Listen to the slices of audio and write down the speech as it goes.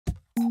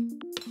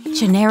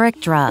Generic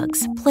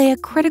drugs play a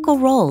critical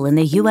role in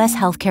the U.S.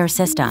 healthcare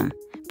system,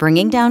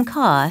 bringing down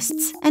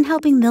costs and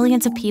helping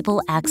millions of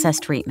people access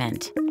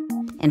treatment.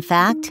 In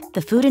fact,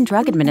 the Food and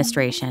Drug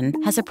Administration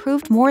has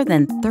approved more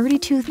than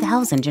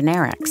 32,000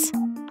 generics.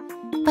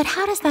 But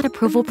how does that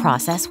approval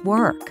process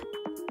work?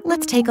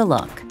 Let's take a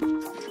look.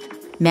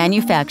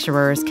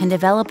 Manufacturers can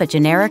develop a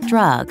generic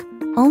drug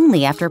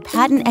only after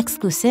patent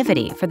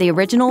exclusivity for the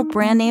original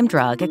brand name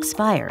drug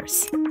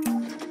expires.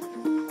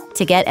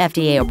 To get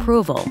FDA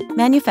approval,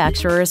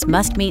 manufacturers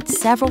must meet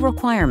several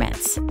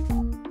requirements.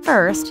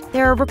 First,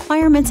 there are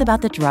requirements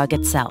about the drug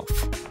itself.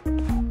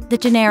 The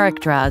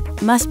generic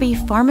drug must be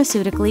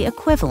pharmaceutically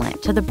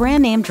equivalent to the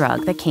brand name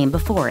drug that came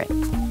before it,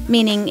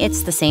 meaning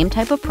it's the same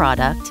type of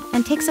product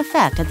and takes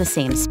effect at the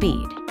same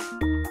speed.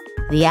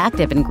 The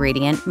active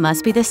ingredient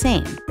must be the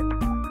same,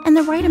 and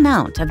the right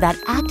amount of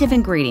that active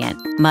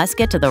ingredient must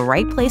get to the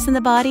right place in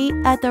the body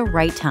at the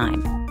right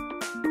time.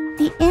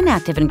 The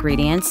inactive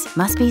ingredients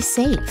must be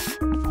safe.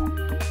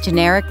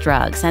 Generic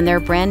drugs and their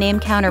brand name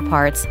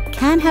counterparts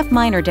can have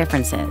minor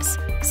differences,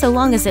 so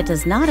long as it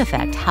does not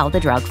affect how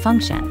the drug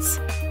functions.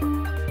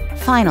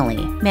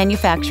 Finally,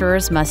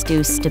 manufacturers must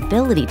do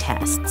stability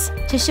tests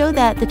to show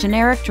that the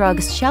generic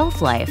drug's shelf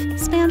life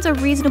spans a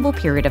reasonable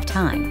period of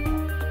time.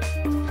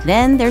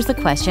 Then there's the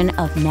question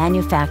of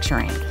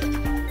manufacturing.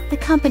 The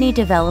company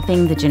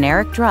developing the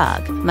generic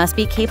drug must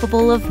be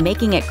capable of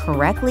making it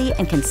correctly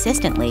and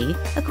consistently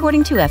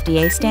according to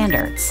FDA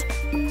standards.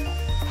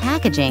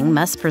 Packaging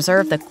must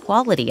preserve the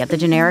quality of the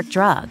generic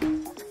drug,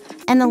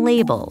 and the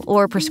label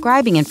or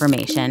prescribing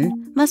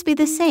information must be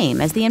the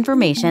same as the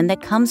information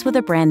that comes with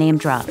a brand name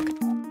drug.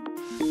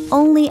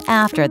 Only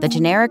after the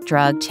generic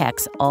drug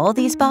checks all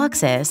these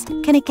boxes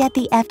can it get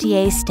the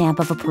FDA stamp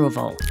of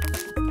approval.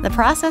 The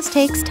process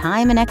takes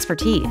time and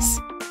expertise,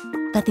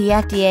 but the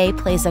FDA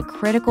plays a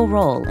critical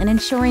role in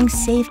ensuring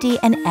safety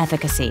and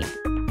efficacy.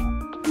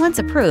 Once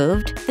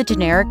approved, the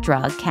generic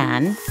drug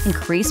can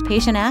increase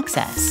patient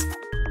access,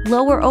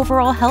 lower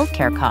overall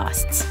healthcare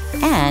costs,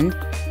 and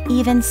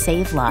even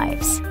save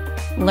lives.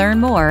 Learn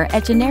more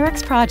at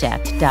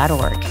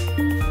genericsproject.org.